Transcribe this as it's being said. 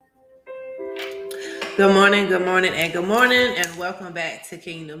Good morning, and good morning, and welcome back to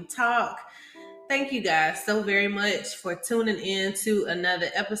Kingdom Talk. Thank you guys so very much for tuning in to another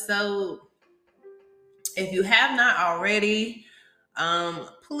episode. If you have not already,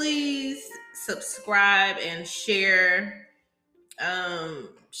 please subscribe and share.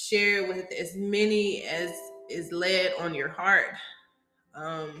 Share with as many as is led on your heart.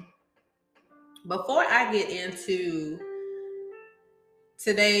 Um, Before I get into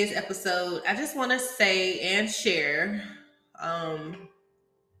today's episode, I just want to say and share. Um,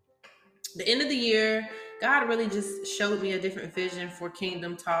 the end of the year, God really just showed me a different vision for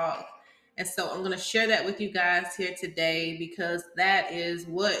Kingdom Talk. And so I'm going to share that with you guys here today because that is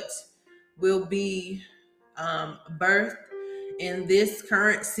what will be birthed in this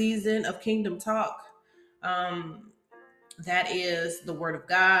current season of Kingdom Talk. Um, that is the Word of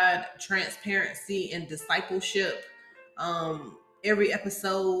God, transparency, and discipleship. Every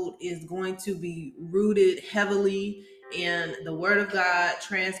episode is going to be rooted heavily in the Word of God,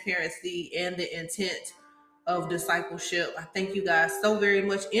 transparency, and the intent of discipleship. I thank you guys so very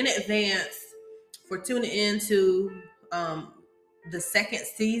much in advance for tuning in to the second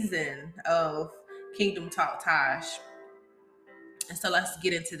season of Kingdom Talk Tosh. And so let's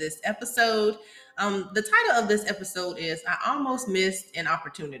get into this episode. The title of this episode is I Almost Missed an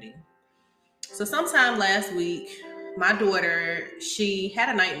Opportunity. So sometime last week, my daughter, she had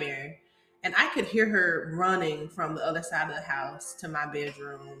a nightmare and I could hear her running from the other side of the house to my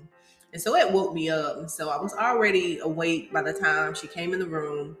bedroom. And so it woke me up. And so I was already awake by the time she came in the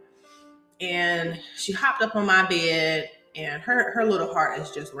room, and she hopped up on my bed and her little heart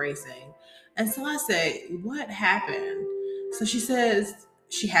is just racing. And so I said, "What happened?" So she says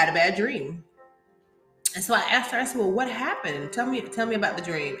she had a bad dream. And so I asked her, I said, "Well, what happened? Tell me about the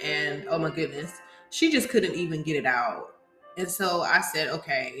dream." And oh my goodness, she just couldn't even get it out. And so I said,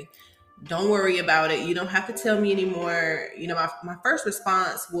 "Okay, don't worry about it. You don't have to tell me anymore." My first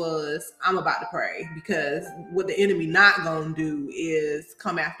response was, "I'm about to pray, because what the enemy not gonna do is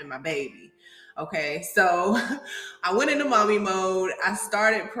come after my baby." Okay, so I went into mommy mode. I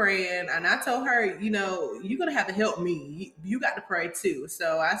started praying and I told her, you're gonna have to help me. You got to pray too.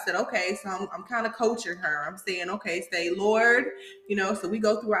 So I said, okay. So I'm kind of coaching her. I'm saying, okay, say, "Lord," so we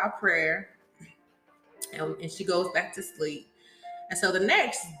go through our prayer, and she goes back to sleep. And so the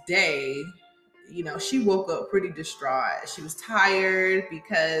next day, she woke up pretty distraught. She was tired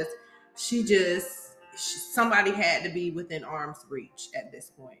because somebody had to be within arm's reach at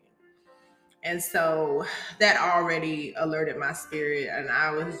this point. And so that already alerted my spirit, and I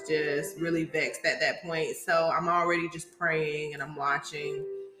was just really vexed at that point. So I'm already just praying and I'm watching.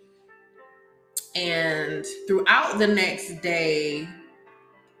 And throughout the next day,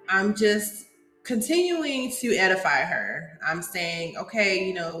 I'm just continuing to edify her. I'm saying,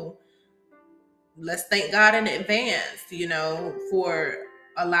 okay, let's thank God in advance, for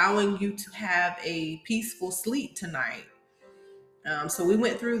allowing you to have a peaceful sleep tonight. So we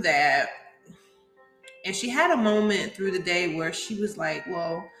went through that. And she had a moment through the day where she was like,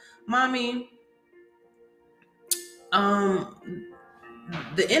 "Well, mommy, um,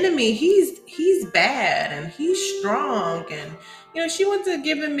 the enemy, he's bad and he's strong." And she went to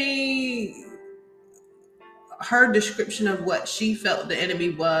giving me her description of what she felt the enemy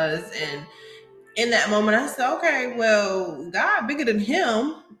was. And in that moment, I said, "Okay, well, God bigger than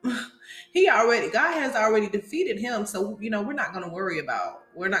him. God has already defeated him. So we're not going to worry about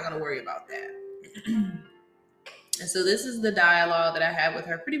that." And so this is the dialogue that I had with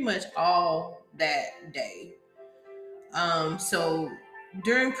her pretty much all that day. So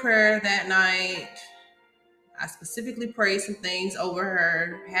during prayer that night, I specifically prayed some things over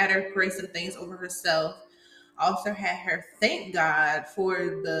her, had her pray some things over herself. Also had her thank God for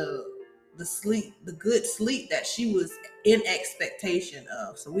the sleep, the good sleep that she was in expectation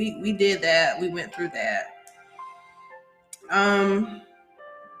of. So we did that. We went through that.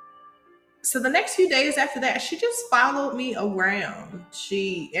 So the next few days after that, she just followed me around.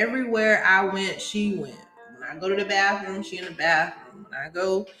 Everywhere I went, she went. When I go to the bathroom, she in the bathroom. When I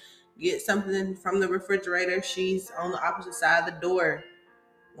go get something from the refrigerator, she's on the opposite side of the door.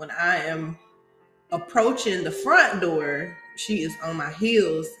 When I am approaching the front door, she is on my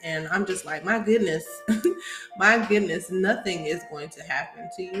heels. And I'm just like, my goodness, my goodness, nothing is going to happen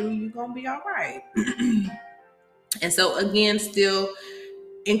to you. You're going to be all right. And so again, still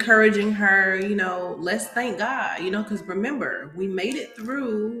encouraging her, let's thank God, because remember, we made it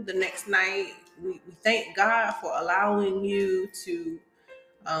through the next night. We thank God for allowing you to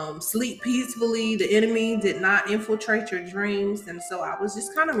sleep peacefully. The enemy did not infiltrate your dreams. And so I was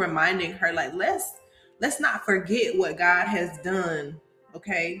just kind of reminding her, like, let's not forget what God has done.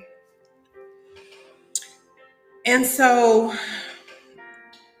 Okay. And so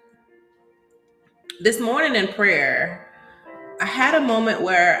this morning in prayer, I had a moment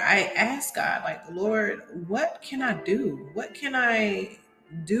where I asked God, like, Lord, what can I do? What can I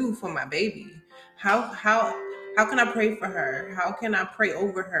do for my baby? How can I pray for her? How can I pray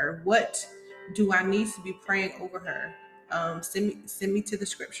over her? What do I need to be praying over her? Send me to the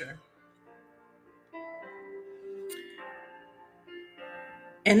scripture.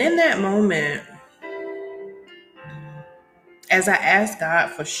 And in that moment, as I asked God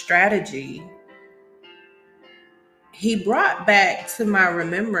for strategy, He brought back to my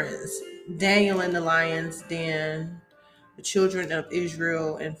remembrance Daniel in the lion's den, the children of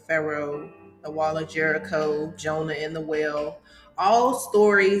Israel and Pharaoh, the wall of Jericho, Jonah in the well, all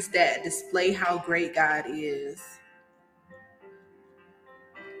stories that display how great God is.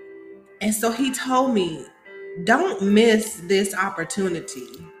 And so he told me, don't miss this opportunity.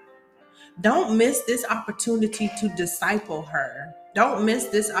 Don't miss this opportunity to disciple her. Don't miss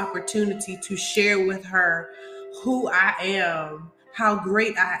this opportunity to share with her who I am, how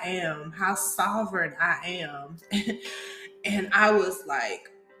great I am, how sovereign I am. And I was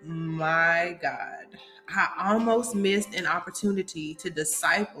like, my God, I almost missed an opportunity to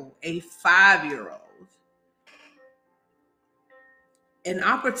disciple a 5-year-old. An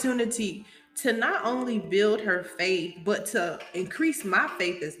opportunity to not only build her faith, but to increase my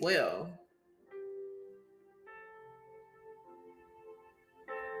faith as well.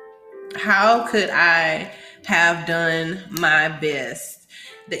 How could I have done my best?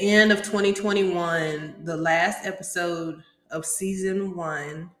 The end of 2021, the last episode of season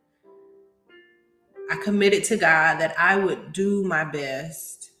 1, I committed to God that I would do my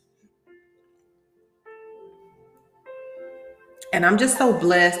best. And I'm just so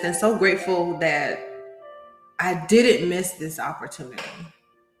blessed and so grateful that I didn't miss this opportunity.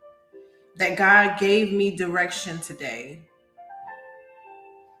 That God gave me direction today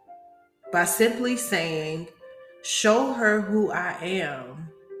by simply saying, show her who I am,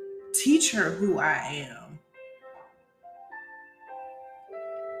 teach her who I am.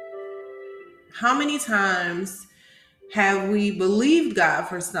 How many times have we believed God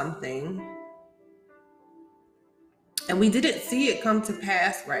for something and we didn't see it come to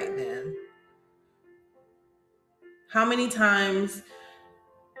pass right then? How many times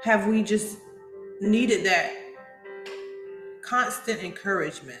have we just needed that constant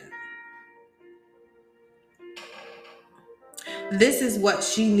encouragement? This is what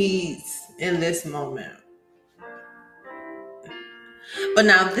she needs in this moment. But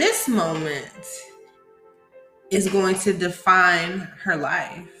now this moment is going to define her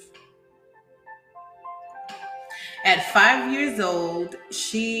life. At 5 years old,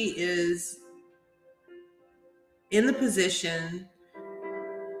 she is in the position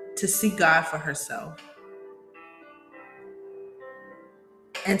to see God for herself.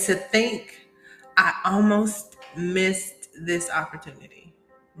 And to think, I almost missed this opportunity.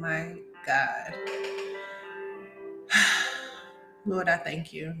 My God. Lord, I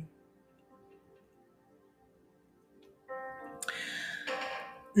thank you.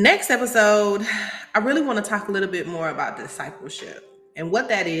 Next episode, I really want to talk a little bit more about discipleship and what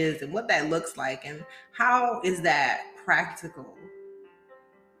that is and what that looks like and how is that practical.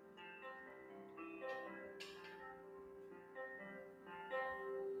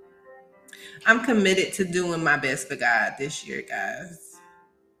 I'm committed to doing my best for God this year, guys.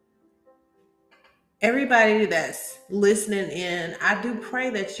 Everybody that's listening in, I do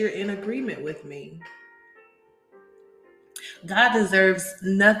pray that you're in agreement with me. God deserves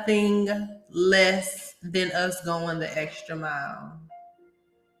nothing less than us going the extra mile.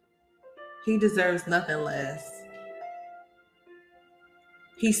 He deserves nothing less.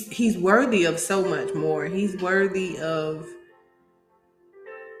 He's worthy of so much more. He's worthy of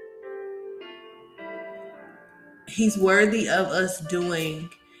us doing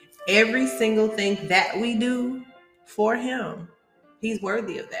every single thing that we do for him. He's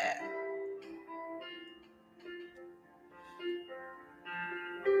worthy of that.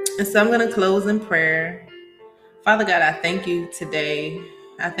 And so I'm going to close in prayer. Father God, I thank you today.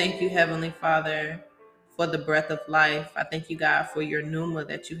 I thank you, Heavenly Father, for the breath of life. I thank you, God, for your pneuma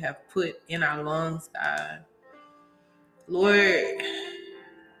that you have put in our lungs, God. Lord,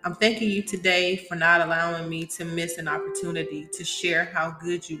 I'm thanking you today for not allowing me to miss an opportunity to share how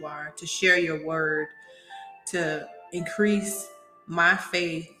good you are, to share your word, to increase my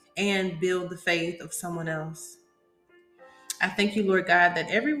faith and build the faith of someone else. I thank you, Lord God,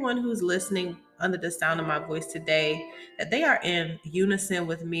 that everyone who's listening under the sound of my voice today, that they are in unison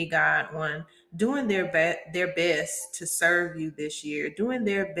with me, God, on doing their best to serve you this year, doing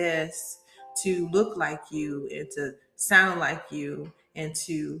their best to look like you and to sound like you and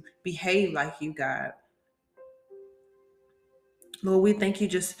to behave like you, God. Lord, we thank you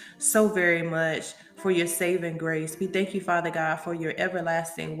just so very much for your saving grace. We thank you, Father God, for your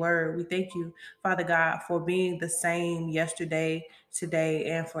everlasting word. We thank you, Father God, for being the same yesterday, today,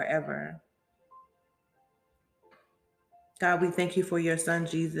 and forever. God, we thank you for your son,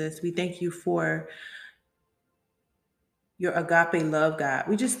 Jesus. We thank you for your agape love, God.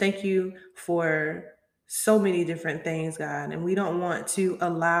 We just thank you for so many different things, God. And we don't want to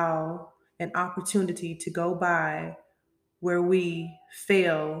allow an opportunity to go by where we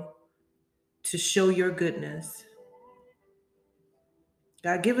fail to show your goodness.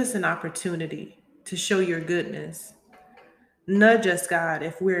 God, give us an opportunity to show your goodness. Nudge us, God,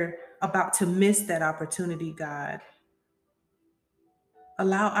 if we're about to miss that opportunity, God.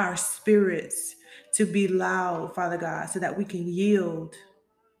 Allow our spirits to be loud, Father God, so that we can yield.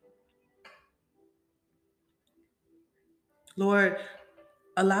 Lord,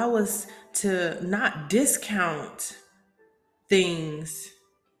 allow us to not discount things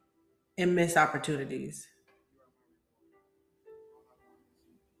and miss opportunities.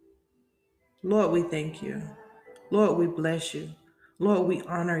 Lord, we thank you. Lord, we bless you. Lord, we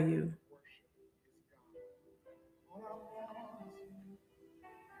honor you.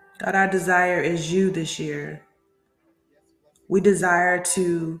 God, our desire is you this year. We desire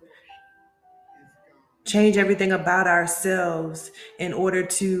to change everything about ourselves in order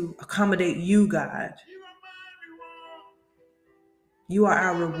to accommodate you, God. You are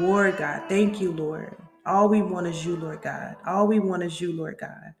our reward, God. Thank you, Lord. All we want is you, Lord God. All we want is you, Lord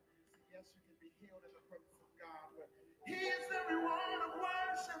God.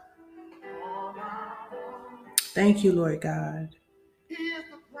 Thank you, Lord God.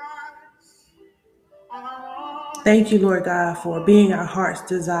 Thank you, Lord God, for being our heart's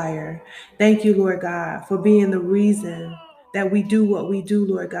desire. Thank you, Lord God, for being the reason that we do what we do,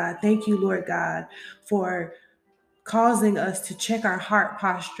 Lord God. Thank you, Lord God, for causing us to check our heart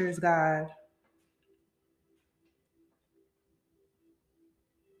postures, God.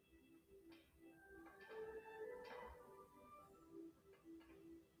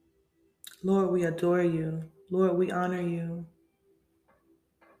 Lord, we adore you. Lord, we honor you.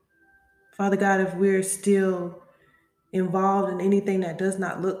 Father God, if we're still involved in anything that does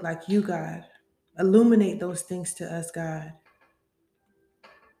not look like you, God, illuminate those things to us, God.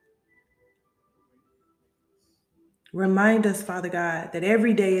 Remind us, Father God, that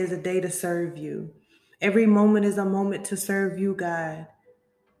every day is a day to serve you. Every moment is a moment to serve you, God.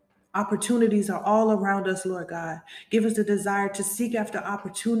 Opportunities are all around us, Lord God. Give us the desire to seek after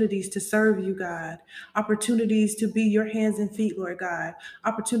opportunities to serve you, God. Opportunities to be your hands and feet, Lord God.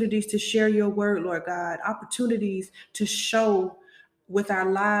 Opportunities to share your word, Lord God. Opportunities to show with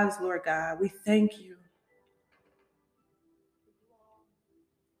our lives, Lord God. We thank you.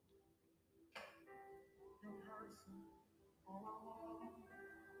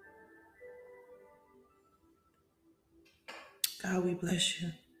 God, we bless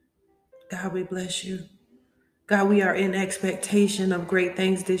you. God, we bless you. God, we are in expectation of great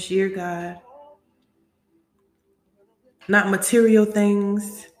things this year, God. Not material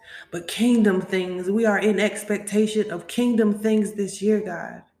things, but kingdom things. We are in expectation of kingdom things this year,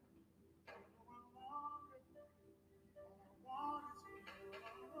 God.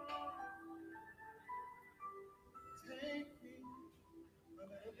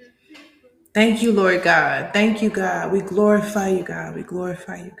 Thank you, Lord God. Thank you, God. We glorify you, God. We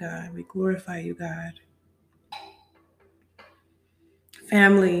glorify you, God. We glorify you, God.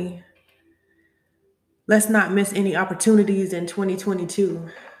 Family, let's not miss any opportunities in 2022.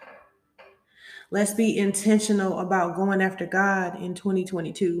 Let's be intentional about going after God in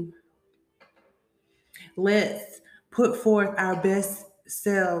 2022. Let's put forth our best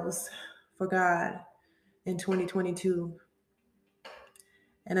selves for God in 2022.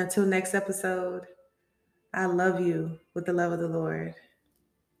 And until next episode, I love you with the love of the Lord.